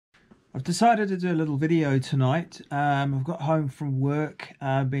I've decided to do a little video tonight. I've got home from work,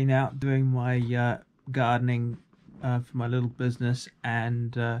 been out doing my gardening for my little business,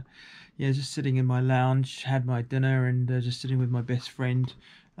 and yeah, just sitting in my lounge, had my dinner, and just sitting with my best friend,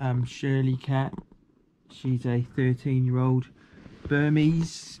 Shirley Cat. She's a 13-year-old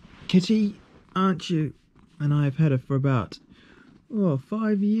Burmese kitty, aren't you? And I've had her for about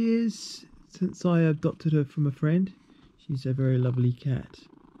 5 years since I adopted her from a friend. She's a very lovely cat.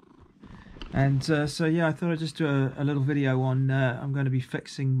 And so yeah, I thought I'd just do a little video on, I'm going to be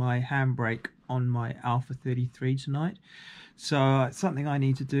fixing my handbrake on my Alfa 33 tonight. So it's something I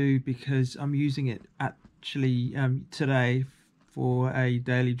need to do because I'm using it actually today for a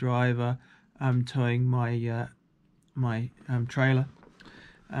daily driver, towing my trailer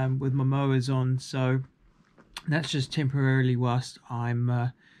with my mowers on. So that's just temporarily whilst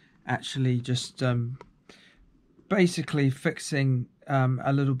I'm actually just basically fixing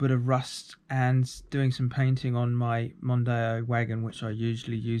a little bit of rust and doing some painting on my Mondeo wagon, which I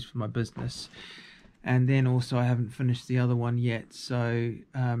usually use for my business. And then also I haven't finished the other one yet, so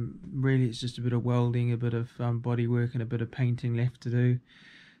really it's just a bit of welding, a bit of body work and a bit of painting left to do.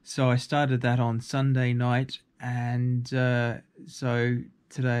 So I started that on Sunday night, and so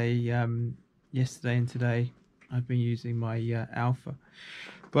today, yesterday and today, I've been using my Alfa.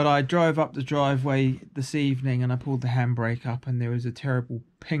 But I drove up the driveway this evening and I pulled the handbrake up, and there was a terrible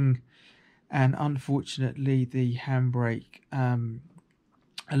ping, and unfortunately the handbrake, a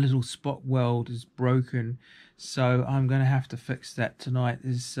little spot weld is broken, so I'm going to have to fix that tonight.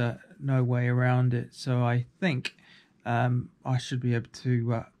 There's no way around it, so I think I should be able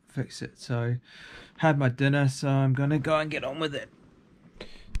to fix it. So had my dinner, so I'm going to go and get on with it.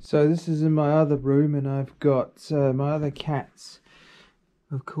 So this is in my other room, and I've got my other cats.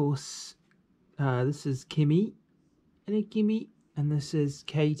 Of course, this is Kimmy. Hello, Kimmy. And this is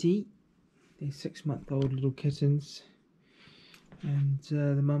Katie. They're 6-month-old little kittens. And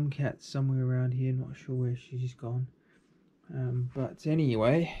the mum cat's somewhere around here. Not sure where she's gone. But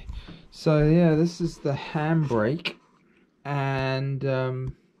anyway, so yeah, this is the handbrake. And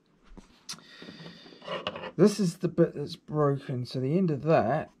this is the bit that's broken. So the end of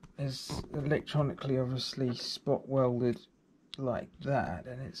that is electronically, obviously, spot welded like that,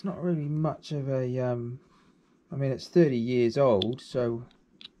 and it's not really much of a I mean, it's 30 years old, so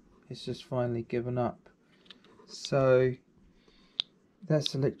it's just finally given up. So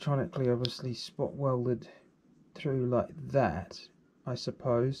that's electronically obviously spot welded through like that, I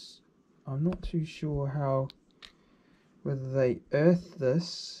suppose. I'm not too sure whether they earth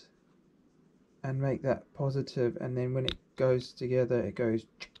this and make that positive, and then when it goes together it goes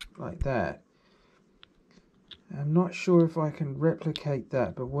like that. I'm not sure if I can replicate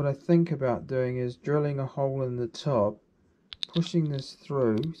that, but what I think about doing is drilling a hole in the top, pushing this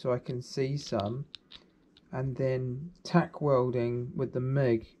through so I can see some, and then tack welding with the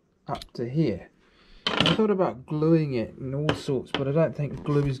MIG up to here. I thought about gluing it and all sorts, but I don't think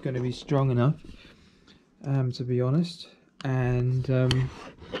glue is going to be strong enough, to be honest. And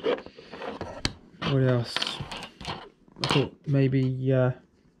what else? I thought maybe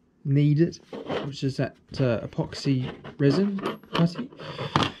knead it, which is that epoxy resin putty,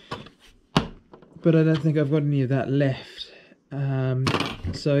 but I don't think I've got any of that left.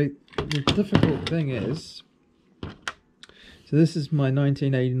 So the difficult thing is, so this is my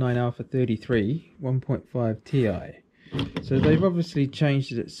 1989 Alfa 33 1.5 Ti. So they've obviously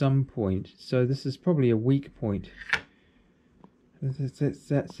changed it at some point, so this is probably a weak point.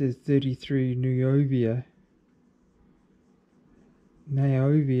 That says 33 Naovia.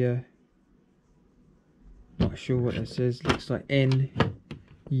 Not sure what it says. Looks like N-U-O-V-A.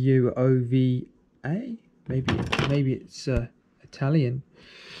 Maybe it's Italian.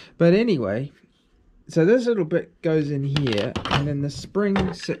 But anyway, so this little bit goes in here, and then the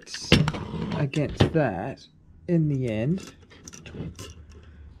spring sits against that in the end,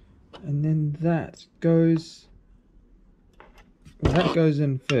 and then that goes. Well, that goes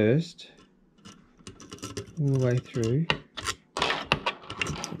in first, all the way through.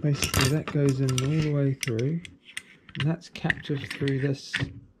 So basically that goes in all the way through, and that's captured through this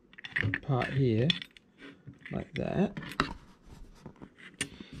part here, like that.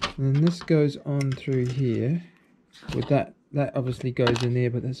 And then this goes on through here, with that obviously goes in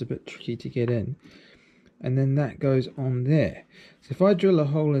there, but that's a bit tricky to get in. And then that goes on there. So if I drill a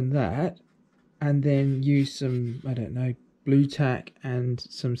hole in that, and then use some, I don't know, blue tack and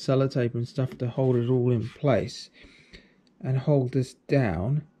some sellotape and stuff to hold it all in place and hold this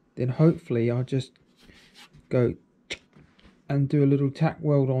down, then hopefully I'll just go and do a little tack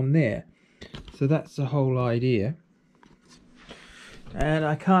weld on there. So that's the whole idea. And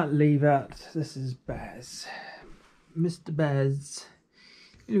I can't leave out, this is Baz. Mr. Baz.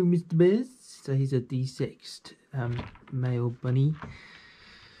 Hello, Mr. Baz. So he's a desexed male bunny.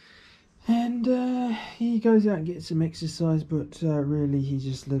 And he goes out and gets some exercise, but really he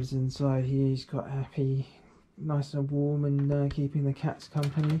just lives inside here. He's quite happy, nice and warm, and keeping the cats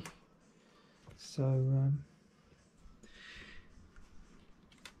company. So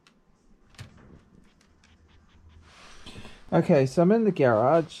okay, so I'm in the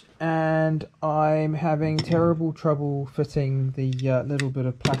garage and I'm having terrible trouble fitting the little bit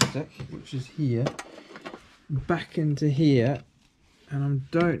of plastic, which is here, back into here. And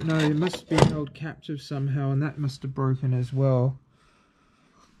I don't know, it must be held captive somehow, and that must have broken as well.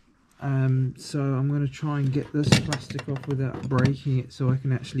 So I'm going to try and get this plastic off without breaking it, so I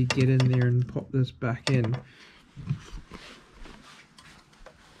can actually get in there and pop this back in.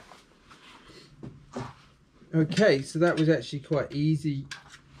 Okay, so that was actually quite easy.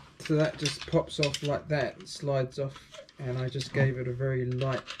 So that just pops off like that and slides off, and I just gave it a very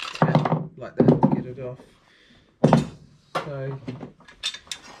light tap like that to get it off. So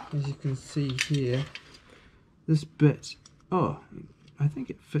as you can see here, this bit, oh, I think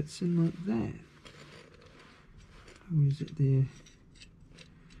it fits in like that. How is it there?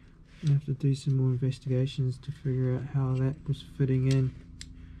 I have to do some more investigations to figure out how that was fitting in.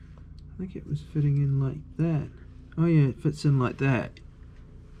 I think it was fitting in like that. Oh yeah, it fits in like that.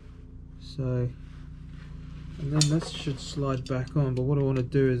 So, and then this should slide back on, but what I want to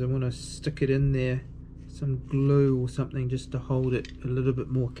do is I want to stick it in there, some glue or something, just to hold it a little bit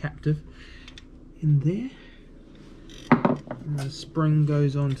more captive in there. And the spring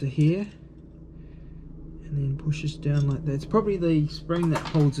goes onto here and then pushes down like that. It's probably the spring that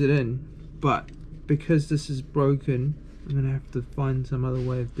holds it in, but because this is broken, I'm going to have to find some other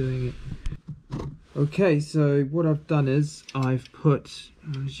way of doing it. Okay, so what I've done is I've put,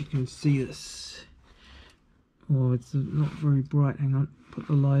 as you can see this, oh, it's not very bright, hang on, put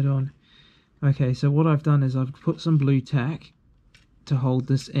the light on. Okay, so what I've done is I've put some blue tack to hold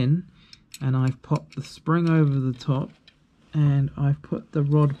this in, and I've popped the spring over the top, and I've put the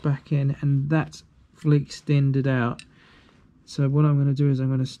rod back in, and that's fully extended out. So what I'm going to do is I'm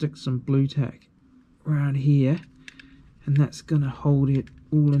going to stick some blue tack around here, and that's going to hold it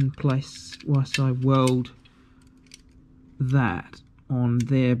all in place whilst I weld that on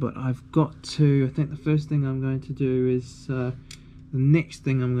there. But I've got to, I think the first thing I'm going to do is, the next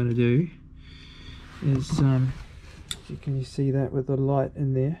thing I'm going to do is, can you see that with the light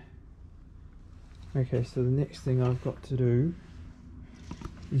in there? Okay, so the next thing I've got to do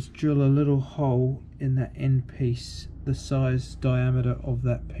is drill a little hole in that end piece, the size diameter of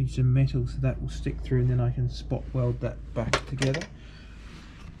that piece of metal, so that will stick through, and then I can spot weld that back together.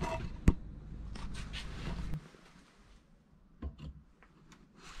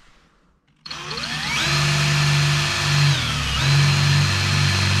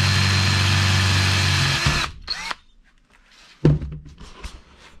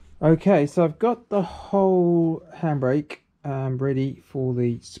 Okay, so I've got the whole handbrake ready for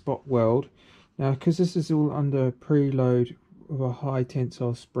the spot weld. Now, because this is all under preload with a high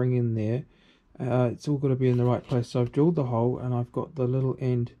tensile spring in there, it's all got to be in the right place. So I've drilled the hole and I've got the little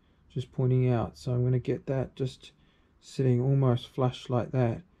end just pointing out. So I'm going to get that just sitting almost flush like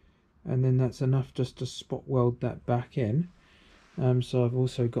that, and then that's enough just to spot weld that back in. So I've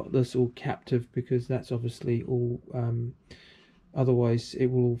also got this all captive, because that's obviously all otherwise it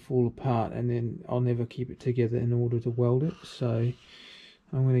will all fall apart and then I'll never keep it together in order to weld it. So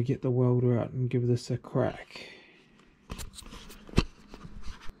I'm going to get the welder out and give this a crack.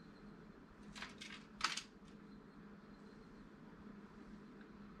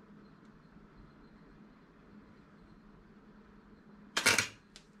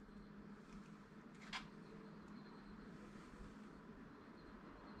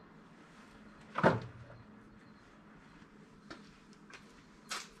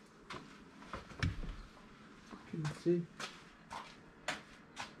 Can you see?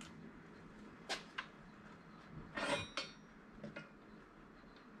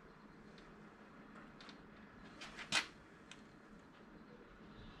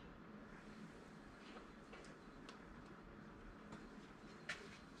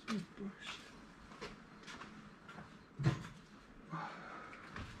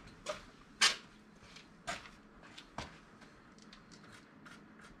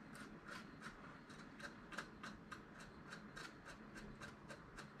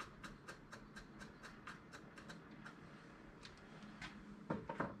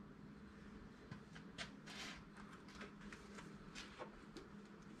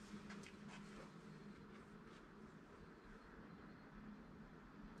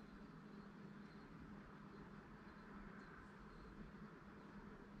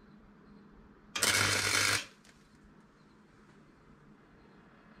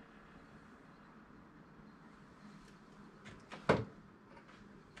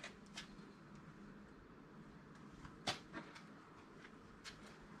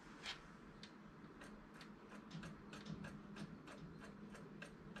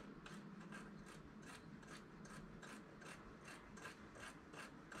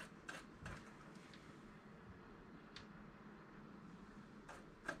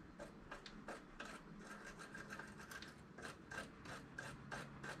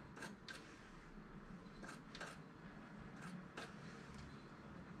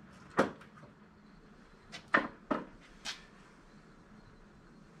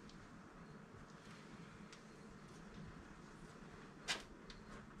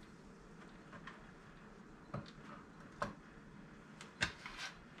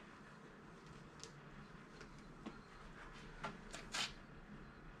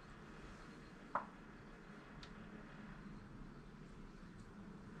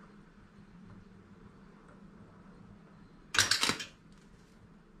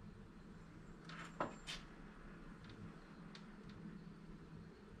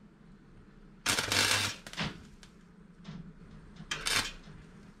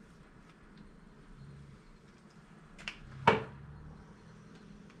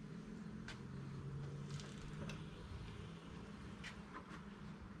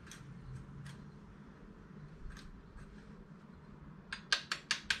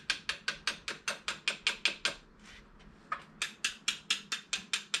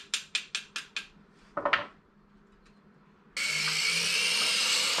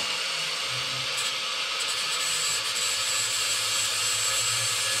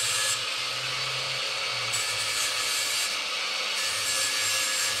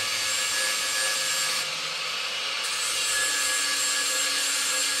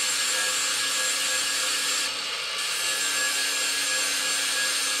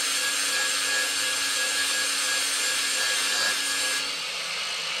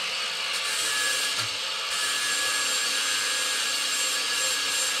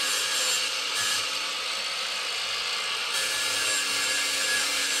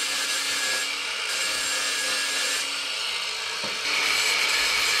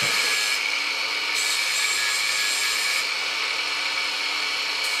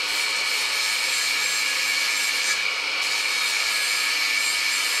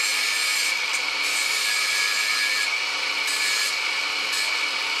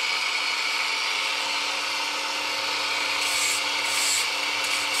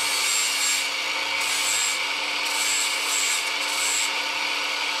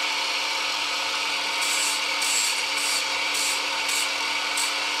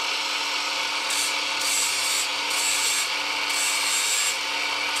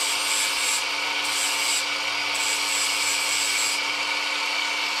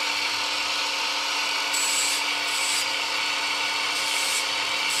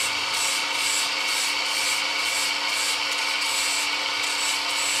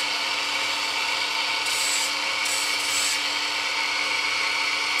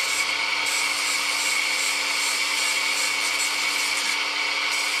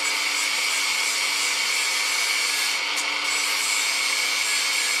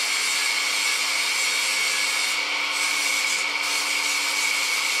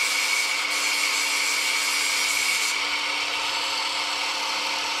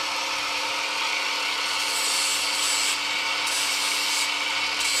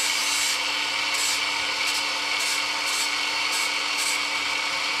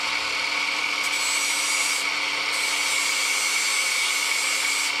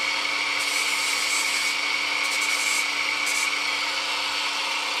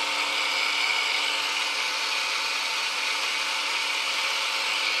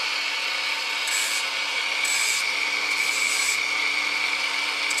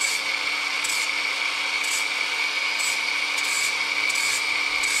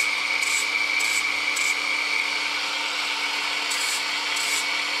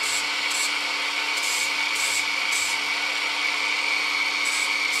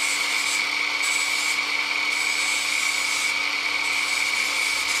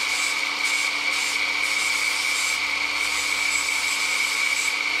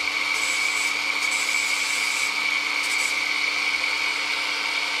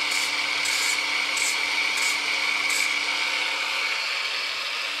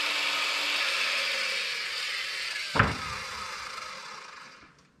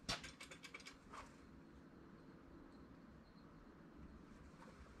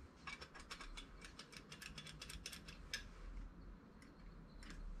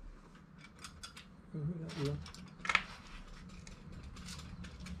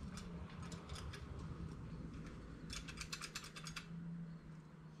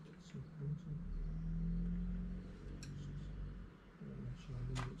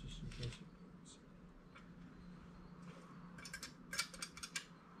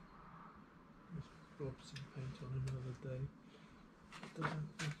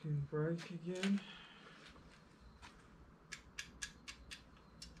 Brake again.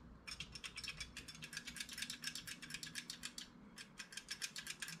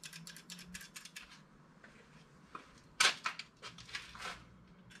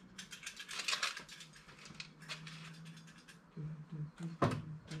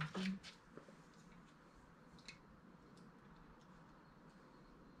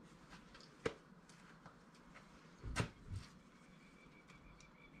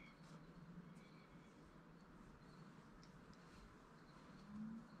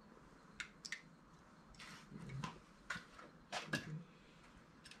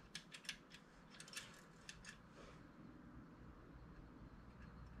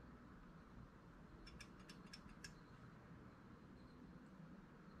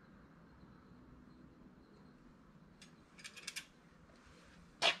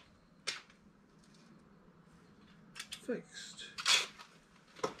 Fixed.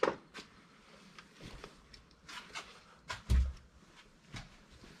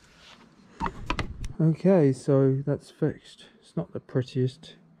 Okay, so that's fixed. It's not the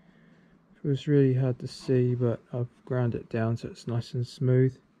prettiest. It was really hard to see, but I've ground it down so it's nice and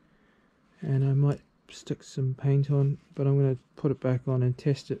smooth. And I might stick some paint on, but I'm going to put it back on and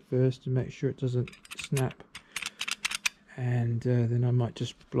test it first and make sure it doesn't snap. And then I might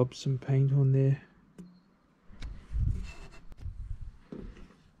just blob some paint on there.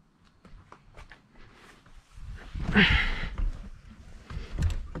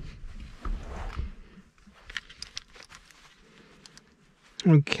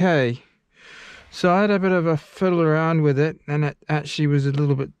 Okay, so I had a bit of a fiddle around with it, and it actually was a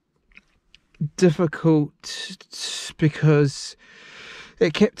little bit difficult because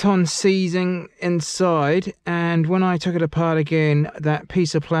it kept on seizing inside, and when I took it apart again, that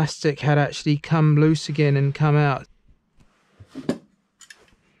piece of plastic had actually come loose again and come out.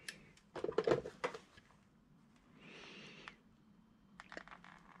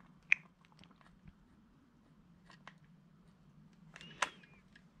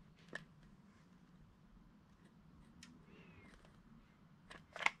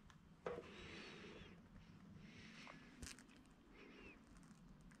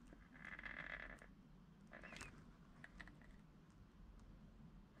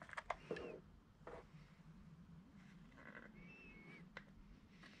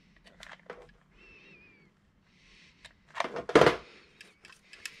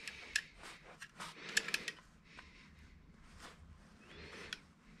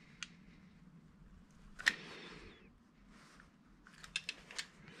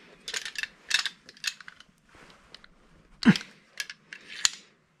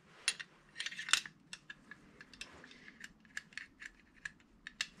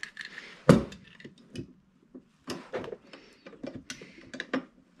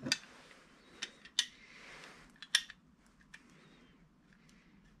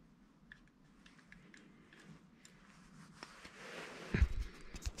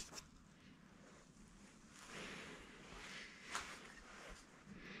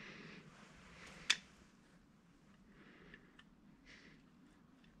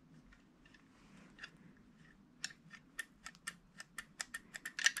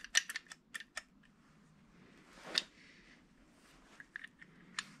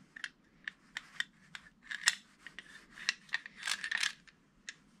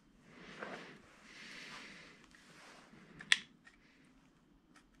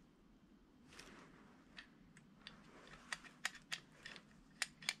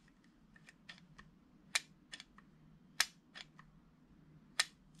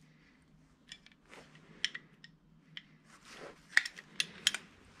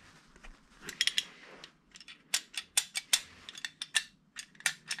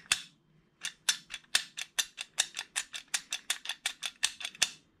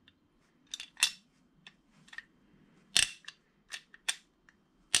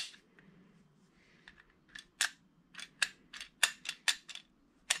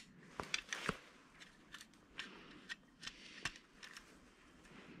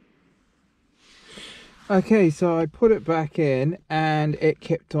 Okay, so I put it back in and it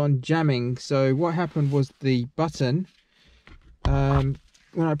kept on jamming. So what happened was the button, when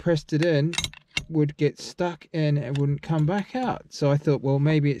I pressed it in, would get stuck in and wouldn't come back out. So I thought, well,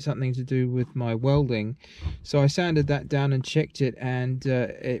 maybe it's something to do with my welding. So I sanded that down and checked it, and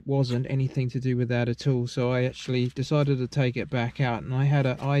it wasn't anything to do with that at all. So I actually decided to take it back out, and I had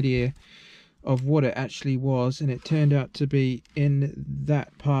an idea of what it actually was, and it turned out to be in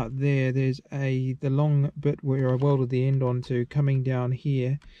that part there. There's the long bit where I welded the end onto, coming down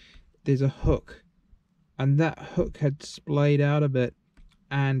here, there's a hook, and that hook had splayed out a bit,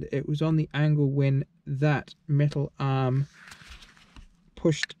 and it was on the angle when that metal arm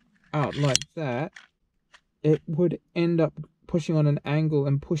pushed out like that, it would end up pushing on an angle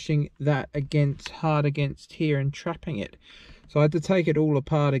and pushing that hard against here and trapping it. So I had to take it all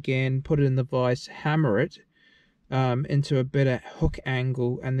apart again, put it in the vise, hammer it into a better hook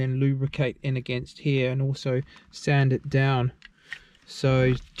angle, and then lubricate in against here and also sand it down.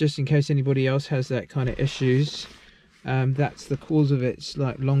 So just in case anybody else has that kind of issues, that's the cause of it. It's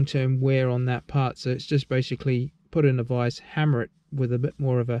like long-term wear on that part. So it's just basically put it in a vise, hammer it with a bit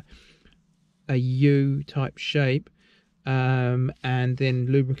more of a U type shape, and then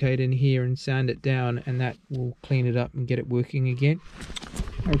lubricate in here and sand it down, and that will clean it up and get it working again.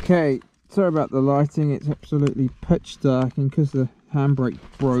 Okay, sorry about the lighting, it's absolutely pitch dark, and because the handbrake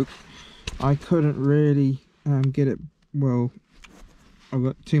broke I couldn't really get it well. I've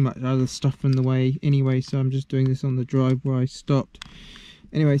got too much other stuff in the way anyway, so I'm just doing this on the drive where I stopped.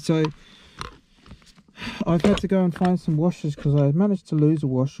 Anyway, so I've had to go and find some washers because I managed to lose a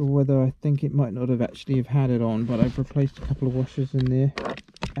washer, whether I think it might not have actually have had it on, but I've replaced a couple of washers in there,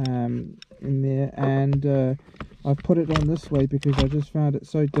 and I've put it on this way because I just found it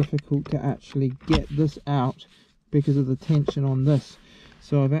so difficult to actually get this out because of the tension on this.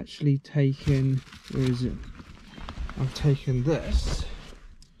 So I've actually taken, where is it? I've taken this,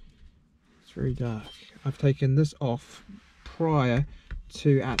 it's very dark, I've taken this off prior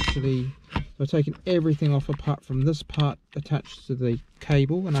to actually, I've taken everything off apart from this part attached to the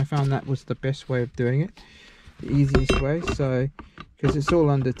cable, and I found that was the best way of doing it, the easiest way. So because it's all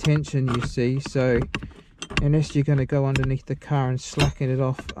under tension, you see, so unless you're going to go underneath the car and slacken it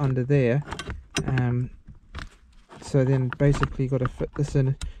off under there, so then basically you've got to fit this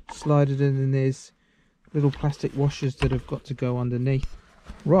in, slide it in, and there's little plastic washers that have got to go underneath.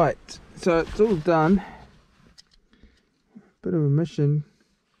 Right, so it's all done. Bit of a mission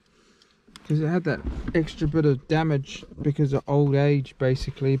because it had that extra bit of damage because of old age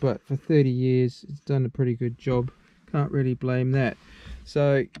basically, but for 30 years it's done a pretty good job, can't really blame that.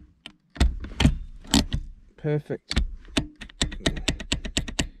 So perfect,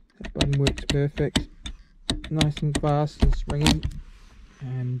 that button works perfect, nice and fast and springy,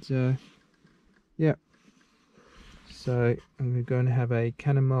 and yeah, so I'm going to have a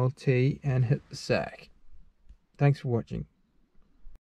chamomile tea and hit the sack. Thanks for watching.